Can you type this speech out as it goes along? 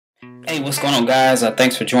Hey, what's going on, guys?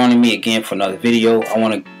 Thanks for joining me again for another video. I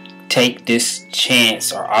want to take this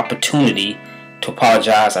chance or opportunity to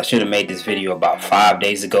apologize. I should have made this video about 5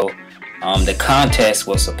 days ago. The contest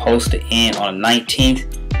was supposed to end on the 19th,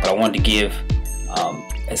 but I wanted to give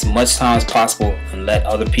as much time as possible and let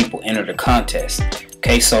other people enter the contest.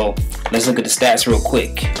 Okay, so let's look at the stats real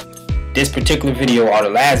quick. This particular video, or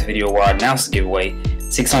the last video where I announced the giveaway,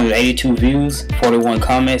 682 views, 41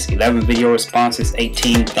 comments, 11 video responses,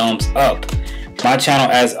 18 thumbs up. My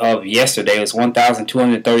channel as of yesterday was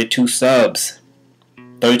 1,232 subs,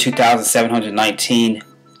 32,719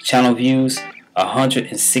 channel views,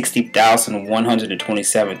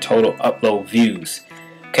 160,127 total upload views.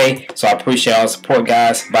 Okay, so I appreciate all the support,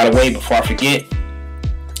 guys. By the way, before I forget,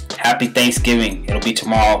 happy Thanksgiving. It'll be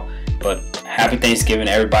tomorrow, but happy Thanksgiving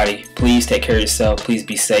to everybody. Please take care of yourself. Please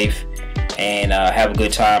be safe. And have a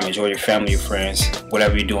good time. Enjoy your family, your friends,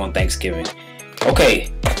 whatever you do on Thanksgiving. Okay,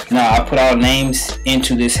 now I put all names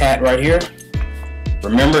into this hat right here.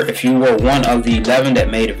 Remember, if you were one of the 11 that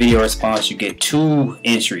made a video response, you get 2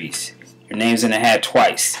 entries. Your name's in the hat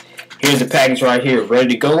twice. Here's the package right here, ready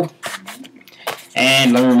to go.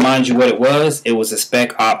 And let me remind you what it was. It was a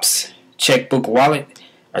Spec Ops checkbook wallet,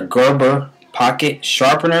 a Gerber pocket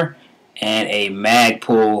sharpener, and a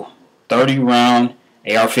Magpul 30-round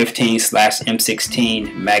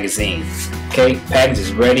AR-15/M16 magazine. Okay, package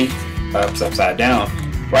is ready. Upside down.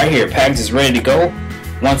 Right here, package is ready to go.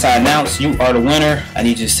 Once I announce you are the winner, I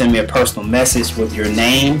need you to send me a personal message with your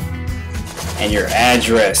name and your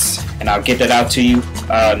address, and I'll get that out to you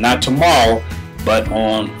not tomorrow, but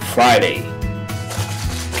on Friday.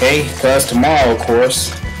 Okay, because tomorrow, of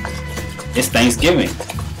course, it's Thanksgiving.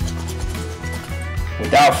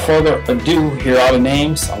 Without further ado, here are the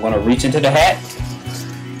names. I'm going to reach into the hat,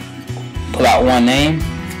 pull out one name,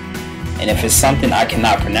 and if it's something I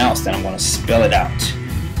cannot pronounce, then I'm going to spell it out.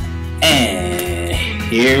 And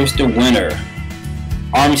here's the winner,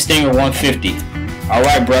 Army Stinger 150.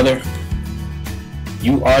 Alright, brother,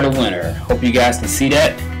 you are the winner. Hope you guys can see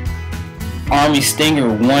that. Army Stinger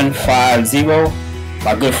 150.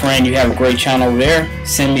 My good friend, you have a great channel over there.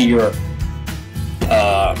 Send me your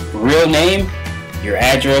real name, your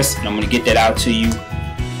address, and I'm going to get that out to you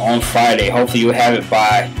on Friday. Hopefully you'll have it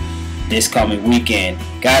by this coming weekend.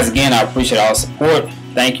 Guys, again, I appreciate all the support.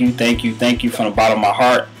 Thank you from the bottom of my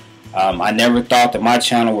heart. I never thought that my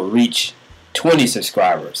channel would reach 20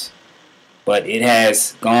 subscribers, but it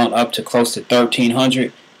has gone up to close to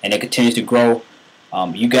 1,300, and it continues to grow.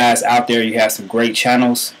 You guys out there, you have some great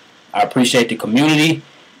channels. I appreciate the community,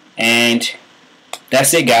 and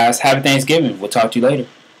that's it, guys. Happy Thanksgiving. We'll talk to you later.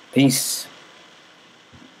 Peace.